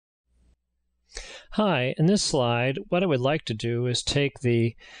Hi, in this slide, what I would like to do is take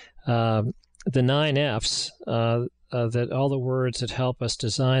the 9 Fs, that all the words that help us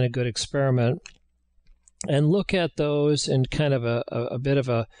design a good experiment, and look at those in kind of a bit of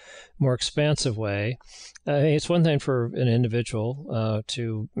a more expansive way. It's one thing for an individual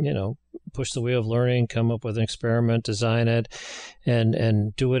to, push the wheel of learning, come up with an experiment, design it,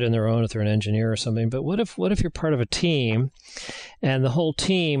 and do it in their own if they're an engineer or something. But what if you're part of a team, and the whole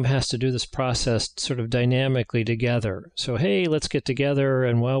team has to do this process sort of dynamically together? So, hey, let's get together,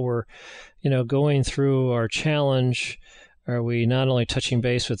 and while we're, going through our challenge, are we not only touching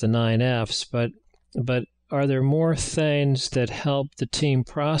base with the 9 Fs, but are there more things that help the team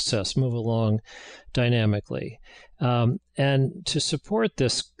process move along dynamically? And to support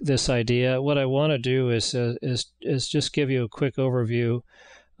this idea, what I want to do is just give you a quick overview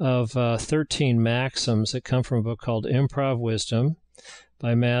of 13 maxims that come from a book called Improv Wisdom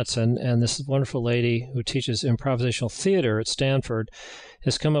by Mattson. And this wonderful lady who teaches improvisational theater at Stanford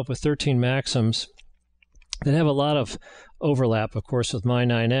has come up with 13 maxims that have a lot of overlap, of course, with my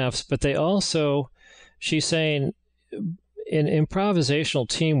 9 Fs, but they also, she's saying, in improvisational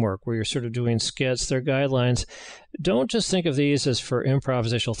teamwork, where you're sort of doing skits, their guidelines, don't just think of these as for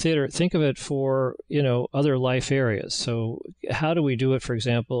improvisational theater. Think of it for, other life areas. So how do we do it, for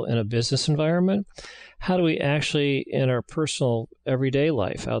example, in a business environment? How do we actually, in our personal everyday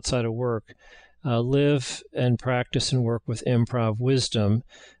life outside of work, live and practice and work with improv wisdom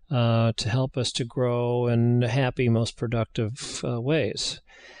to help us to grow in happy, most productive ways?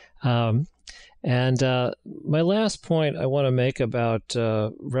 And my last point I want to make about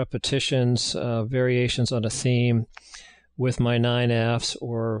repetitions, variations on a theme with my 9 Fs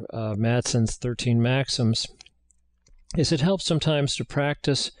or Mattson's 13 maxims is it helps sometimes to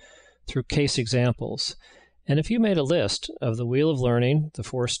practice through case examples. And if you made a list of the wheel of learning, the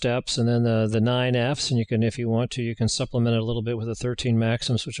 4 steps, and then the 9 Fs, and you can, if you want to, you can supplement it a little bit with the 13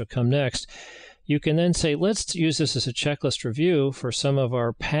 maxims, which will come next. You can then say, let's use this as a checklist review for some of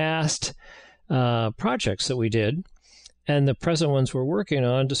our past projects that we did and the present ones we're working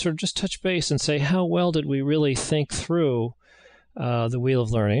on, to sort of just touch base and say, how well did we really think through the wheel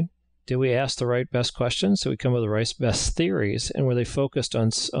of learning? Did we ask the right best questions? Did we come with the right best theories? And were they focused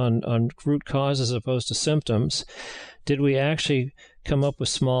on root causes as opposed to symptoms? Did we actually come up with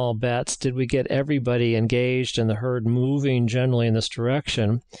small bets? Did we get everybody engaged and the herd moving generally in this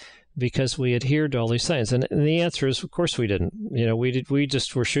direction because we adhered to all these things? And the answer is, of course we didn't. We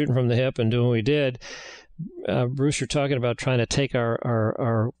just were shooting from the hip and doing what we did. Bruce, you're talking about trying to take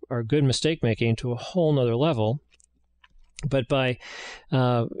our good mistake making to a whole nother level. But by,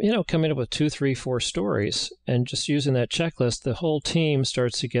 coming up with 2, 3, 4 stories and just using that checklist, the whole team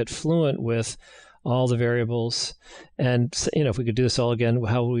starts to get fluent with all the variables. And, if we could do this all again,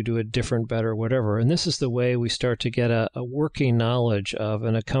 how would we do it different, better, whatever? And this is the way we start to get a working knowledge of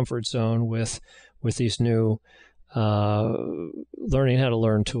and a comfort zone with these new learning how to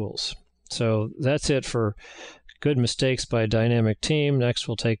learn tools. So that's it for good mistakes by a dynamic team. Next,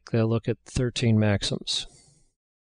 we'll take a look at 13 maxims.